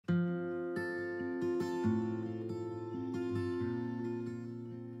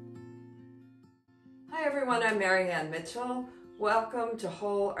everyone, I'm Marianne Mitchell. Welcome to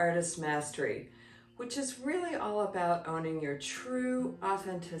Whole Artist Mastery, which is really all about owning your true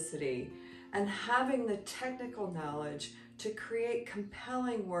authenticity and having the technical knowledge to create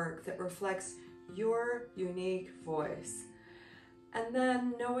compelling work that reflects your unique voice. And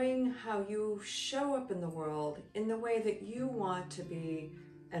then knowing how you show up in the world in the way that you want to be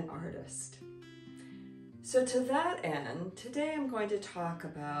an artist. So to that end, today I'm going to talk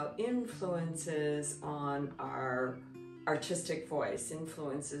about influences on our artistic voice,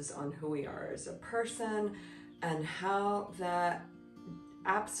 influences on who we are as a person, and how that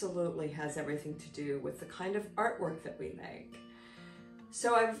absolutely has everything to do with the kind of artwork that we make.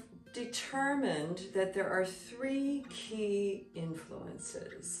 So I've determined that there are three key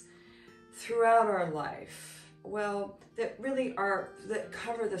influences throughout our life. Well, that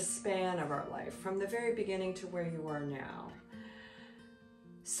cover the span of our life from the very beginning to where you are now.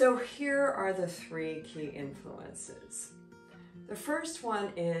 So here are the three key influences. The first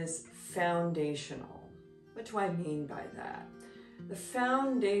one is foundational. What do I mean by that? The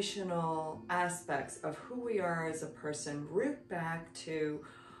foundational aspects of who we are as a person root back to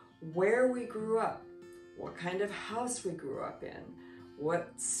where we grew up, what kind of house we grew up in,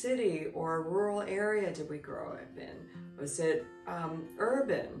 what city or rural area did we grow up in? Was it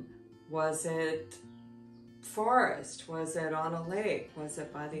urban? Was it forest? Was it on a lake? Was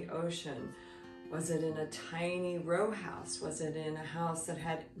it by the ocean? Was it in a tiny row house? Was it in a house that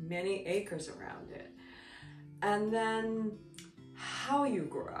had many acres around it? And then how you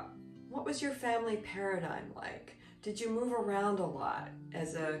grew up. What was your family paradigm like? Did you move around a lot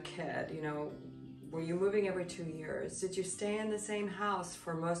as a kid? You know, were you moving every 2 years? Did you stay in the same house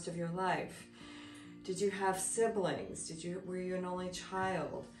for most of your life? Did you have siblings? Were you an only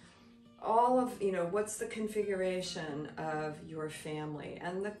child? All of, what's the configuration of your family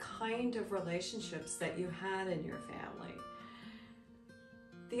and the kind of relationships that you had in your family.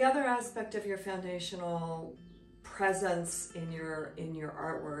 The other aspect of your foundational presence in your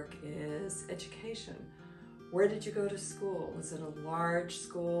artwork is education. Where did you go to school? Was it a large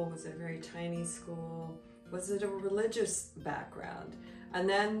school? Was it a very tiny school? Was it a religious background? And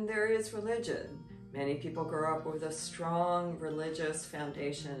then there is religion. Many people grow up with a strong religious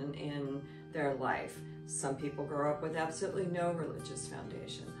foundation in their life. Some people grow up with absolutely no religious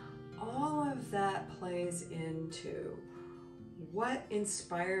foundation. All of that plays into what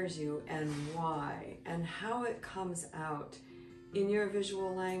inspires you and why, and how it comes out in your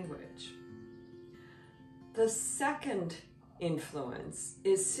visual language. The second influence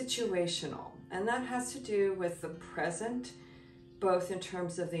is situational, and that has to do with the present, both in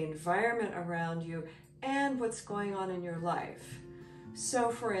terms of the environment around you and what's going on in your life. So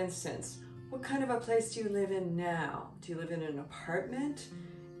for instance, what kind of a place do you live in now? Do you live in an apartment,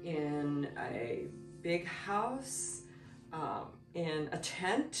 in a big house, in a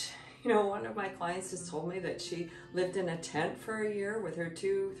tent? One of my clients has told me that she lived in a tent for a year with her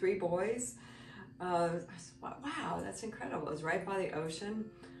 3 boys. I said, wow, that's incredible. It was right by the ocean.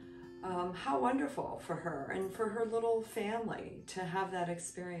 How wonderful for her and for her little family to have that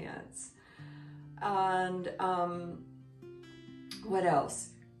experience. And what else?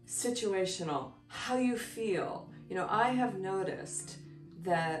 Situational, how you feel. I have noticed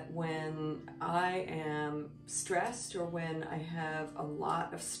that when I am stressed or when I have a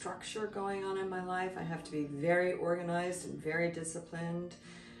lot of structure going on in my life, I have to be very organized and very disciplined.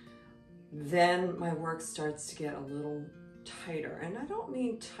 Then my work starts to get a little tighter. And I don't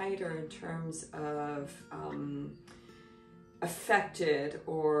mean tighter in terms of affected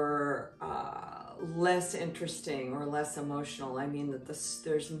or less interesting or less emotional. I mean that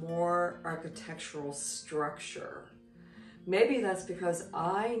there's more architectural structure. Maybe that's because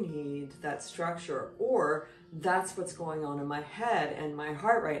I need that structure, or that's what's going on in my head and my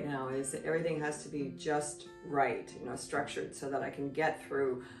heart right now, is that everything has to be just right, structured so that I can get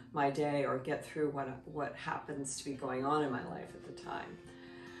through my day or get through what happens to be going on in my life at the time.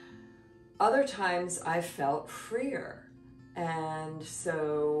 Other times I felt freer, and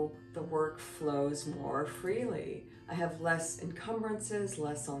so the work flows more freely. I have less encumbrances,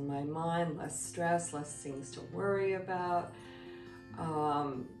 less on my mind, less stress, less things to worry about.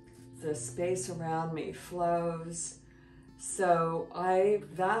 The space around me flows. So I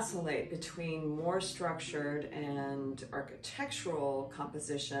vacillate between more structured and architectural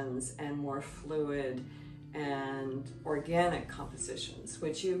compositions and more fluid and organic compositions,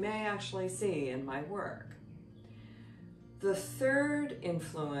 which you may actually see in my work. The third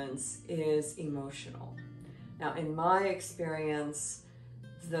influence is emotional. Now, in my experience,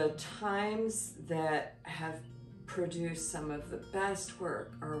 the times that have produced some of the best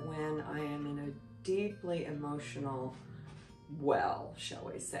work are when I am in a deeply emotional well, shall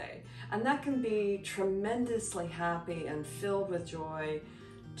we say. And that can be tremendously happy and filled with joy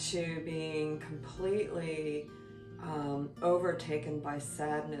to being completely overtaken by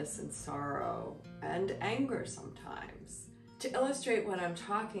sadness and sorrow and anger sometimes. To illustrate what I'm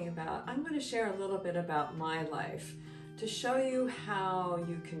talking about, I'm going to share a little bit about my life to show you how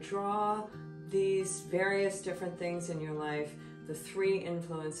you can draw these various different things in your life, the three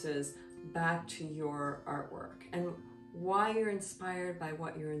influences, back to your artwork and why you're inspired by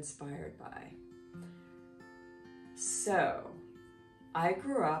what you're inspired by. So, I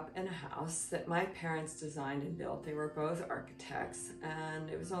grew up in a house that my parents designed and built. They were both architects, and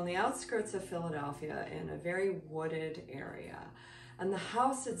it was on the outskirts of Philadelphia in a very wooded area. And the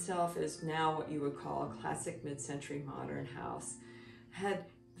house itself is now what you would call a classic mid-century modern house. Had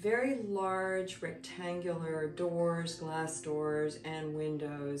very large rectangular doors, glass doors, and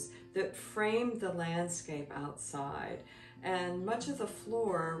windows that framed the landscape outside. And much of the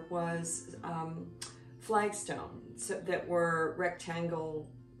floor was flagstone that were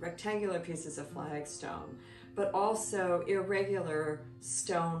rectangular pieces of flagstone, but also irregular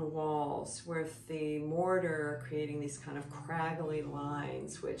stone walls with the mortar creating these kind of craggly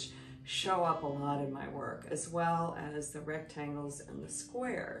lines, which show up a lot in my work, as well as the rectangles and the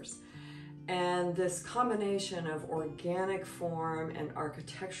squares. And this combination of organic form and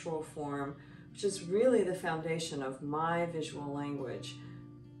architectural form, which is really the foundation of my visual language,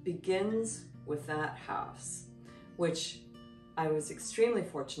 begins with that house, which I was extremely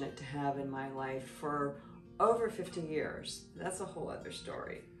fortunate to have in my life for over 50 years. That's a whole other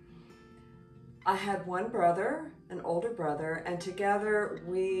story. I had one brother, an older brother, and together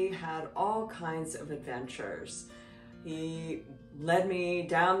we had all kinds of adventures. He led me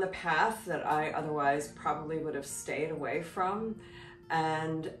down the path that I otherwise probably would have stayed away from,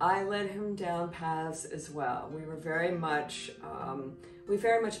 and I led him down paths as well. We very much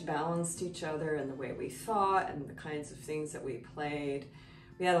balanced each other in the way we thought and the kinds of things that we played.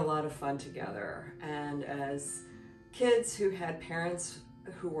 We had a lot of fun together, and as kids who had parents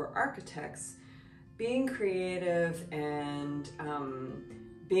who were architects, being creative and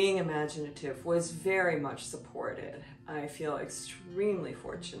being imaginative was very much supported. I feel extremely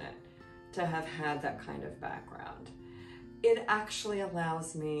fortunate to have had that kind of background. It actually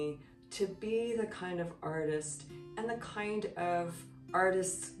allows me to be the kind of artist and the kind of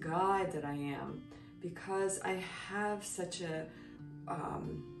artist's guide that I am, because I have such a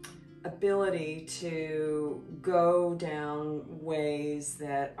ability to go down ways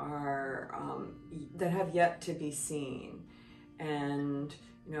that are that have yet to be seen, and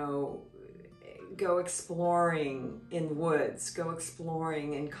go exploring in woods, go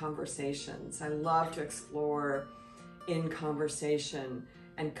exploring in conversations. I love to explore in conversation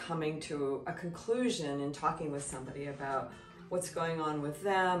and coming to a conclusion and talking with somebody about what's going on with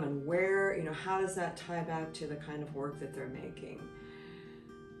them and where, how does that tie back to the kind of work that they're making.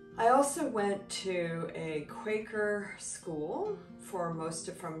 I also went to a Quaker school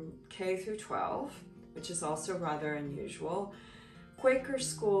from K through 12, which is also rather unusual. Quaker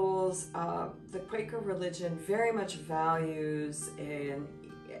schools, the Quaker religion very much values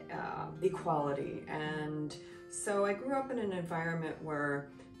equality, and so I grew up in an environment where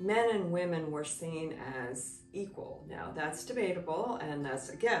men and women were seen as equal. Now that's debatable, and that's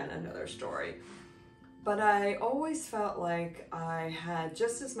again another story. But I always felt like I had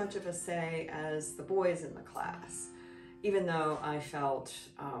just as much of a say as the boys in the class, even though I felt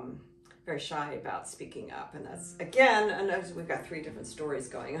very shy about speaking up. And that's, again, and we've got three different stories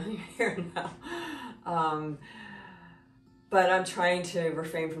going on here now. But I'm trying to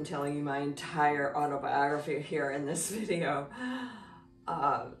refrain from telling you my entire autobiography here in this video.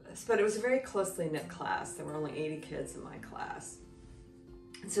 But it was a very closely knit class. There were only 80 kids in my class.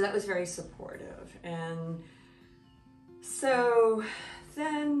 So that was very supportive. And so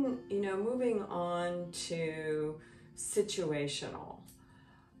then, moving on to situational.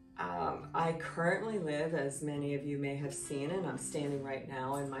 I currently live, as many of you may have seen, and I'm standing right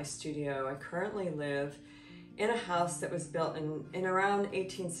now in my studio. I currently live in a house that was built in around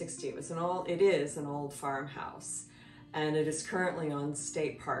 1860. It is an old farmhouse, and it is currently on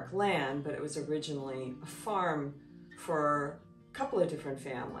state park land, but it was originally a farm for a couple of different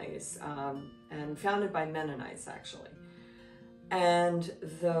families, and founded by Mennonites, actually. And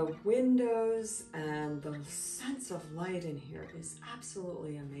the windows and the sense of light in here is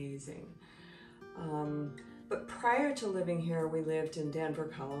absolutely amazing. But prior to living here, we lived in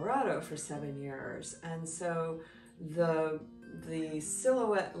Denver, Colorado for 7 years. And so the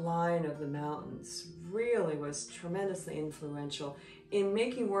silhouette line of the mountains really was tremendously influential in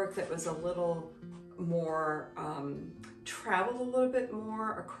making work that was a little more, traveled a little bit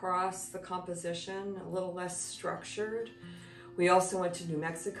more across the composition, a little less structured. We also went to New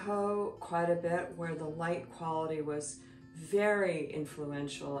Mexico quite a bit, where the light quality was very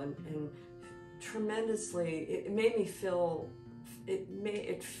influential and tremendously, it made me feel,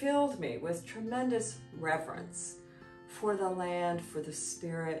 it filled me with tremendous reverence for the land, for the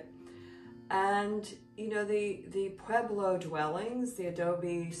spirit. And you know, the Pueblo dwellings, the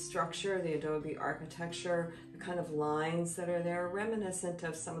adobe structure, the adobe architecture, the kind of lines that are there, reminiscent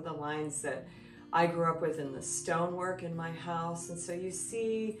of some of the lines that I grew up with in the stonework in my house. And so you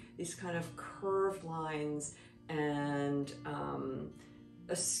see these kind of curved lines and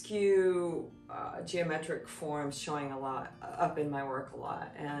askew geometric forms showing a lot up in my work a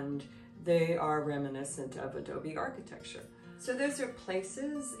lot, and they are reminiscent of adobe architecture. So those are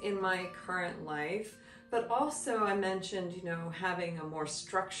places in my current life, but also I mentioned, you know, having a more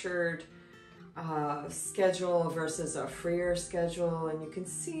structured schedule versus a freer schedule, and you can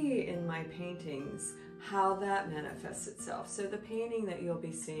see in my paintings how that manifests itself. So the painting that you'll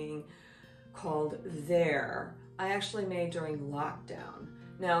be seeing called There, I actually made during lockdown.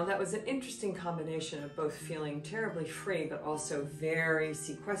 Now that was an interesting combination of both feeling terribly free but also very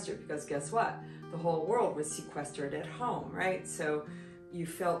sequestered, because guess what? The whole world was sequestered at home, right? So you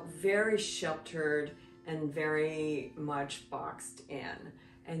felt very sheltered and very much boxed in.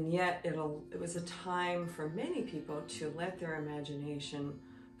 And yet it was a time for many people to let their imagination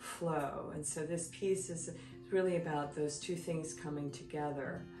flow. And so this piece is really about those two things coming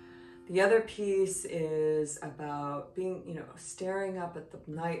together. The other piece is about being, you know, staring up at the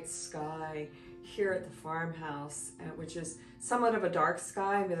night sky here at the farmhouse, which is somewhat of a dark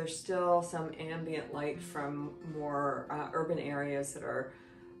sky, but there's still some ambient light from more urban areas that are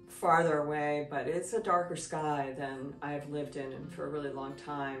farther away, but it's a darker sky than I've lived in for a really long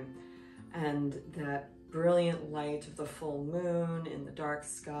time. And that brilliant light of the full moon in the dark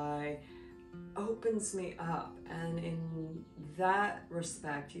sky opens me up, and in that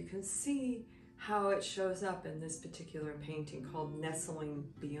respect you can see how it shows up in this particular painting called Nestling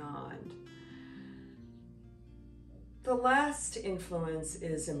Beyond. The last influence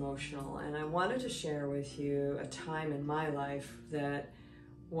is emotional, and I wanted to share with you a time in my life that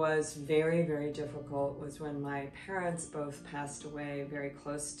was very, very difficult. It was when my parents both passed away very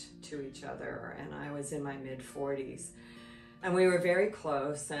close to each other, and I was in my mid-40s. And we were very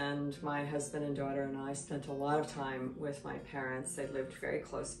close, and my husband and daughter and I spent a lot of time with my parents. They lived very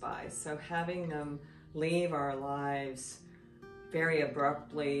close by. So having them leave our lives very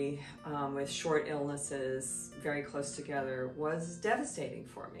abruptly, with short illnesses, very close together, was devastating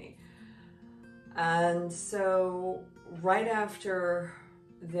for me. And so right after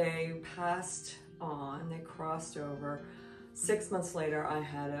they passed on, they crossed over, 6 months later, I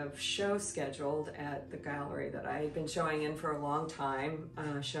had a show scheduled at the gallery that I had been showing in for a long time.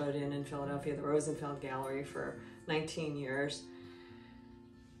 Showed in Philadelphia, the Rosenfeld Gallery, for 19 years.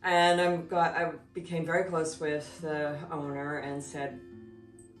 And I became very close with the owner and said,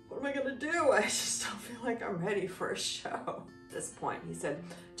 what am I gonna do? I just don't feel like I'm ready for a show at this point. He said,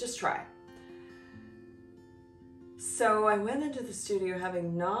 just try. So I went into the studio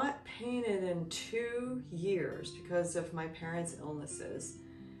having not painted in 2 years because of my parents' illnesses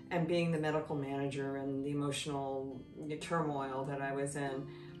and being the medical manager and the emotional turmoil that I was in.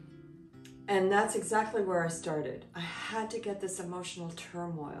 And that's exactly where I started. I had to get this emotional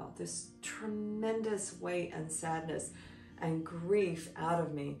turmoil, this tremendous weight and sadness and grief out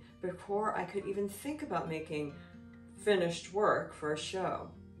of me before I could even think about making finished work for a show.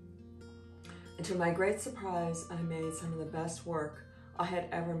 And to my great surprise, I made some of the best work I had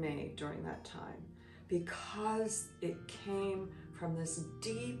ever made during that time, because it came from this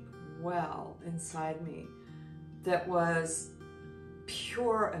deep well inside me that was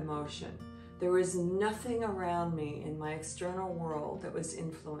pure emotion. There was nothing around me in my external world that was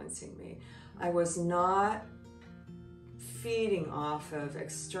influencing me. I was not feeding off of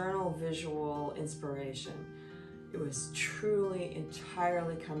external visual inspiration. It was truly,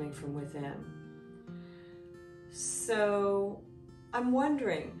 entirely coming from within. So I'm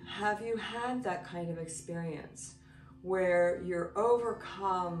wondering, have you had that kind of experience where you're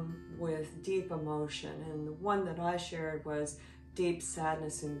overcome with deep emotion? And the one that I shared was deep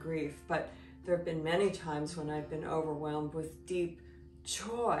sadness and grief, but there have been many times when I've been overwhelmed with deep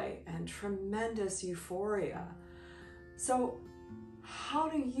joy and tremendous euphoria. So how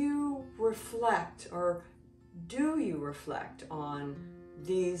do you reflect, or do you reflect on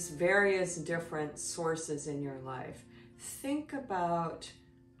these various different sources in your life? Think about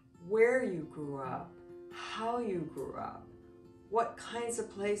where you grew up how you grew up, what kinds of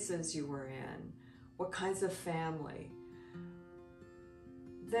places you were in, what kinds of family.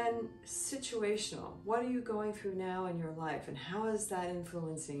 Then situational, what are you going through now in your life, and how is that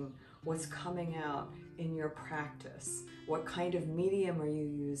influencing what's coming out in your practice? What kind of medium are you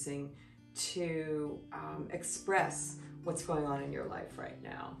using to express what's going on in your life right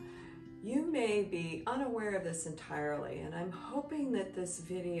now? You may be unaware of this entirely, and I'm hoping that this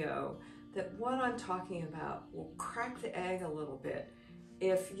video, that what I'm talking about will crack the egg a little bit.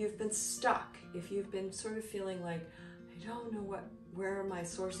 If you've been stuck, if you've been sort of feeling like, I don't know where are my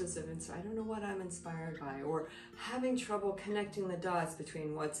sources of inspiration, I don't know what I'm inspired by, or having trouble connecting the dots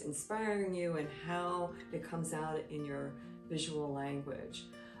between what's inspiring you and how it comes out in your visual language.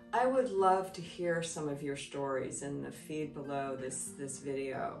 I would love to hear some of your stories in the feed below this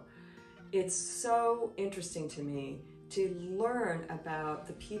video. It's so interesting to me to learn about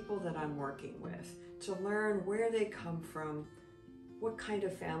the people that I'm working with, to learn where they come from, what kind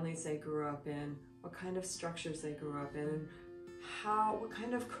of families they grew up in, what kind of structures they grew up in, and what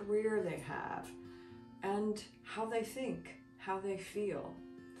kind of career they have, and how they think, how they feel.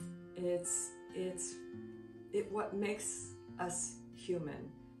 It's what makes us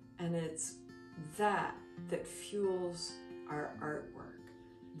human, and it's that fuels our artwork,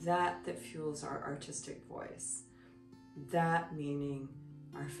 that fuels our artistic voice, that meaning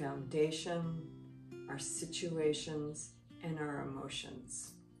our foundation, our situations, and our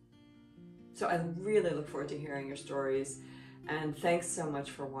emotions. So I really look forward to hearing your stories, and thanks so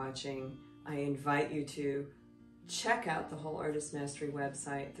much for watching. I invite you to check out the Whole Artist Mastery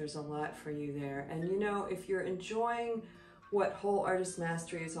website. There's a lot for you there. And you know, if you're enjoying what Whole Artist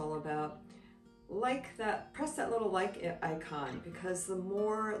Mastery is all about, like that, press that little like icon, because the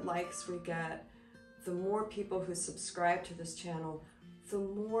more likes we get, the more people who subscribe to this channel, the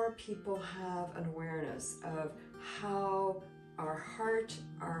more people have an awareness of how our heart,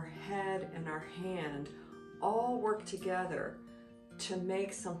 our head, and our hand all work together to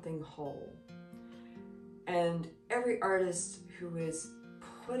make something whole. And every artist who is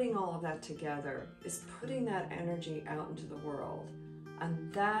putting all of that together is putting that energy out into the world,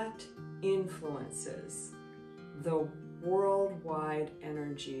 and that influences the worldwide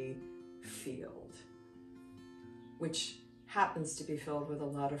energy field, which happens to be filled with a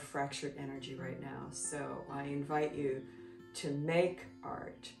lot of fractured energy right now. So I invite you to make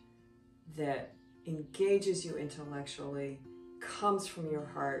art that engages you intellectually, comes from your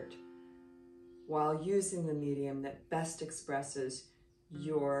heart, while using the medium that best expresses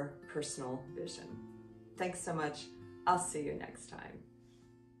your personal vision. Thanks so much. I'll see you next time.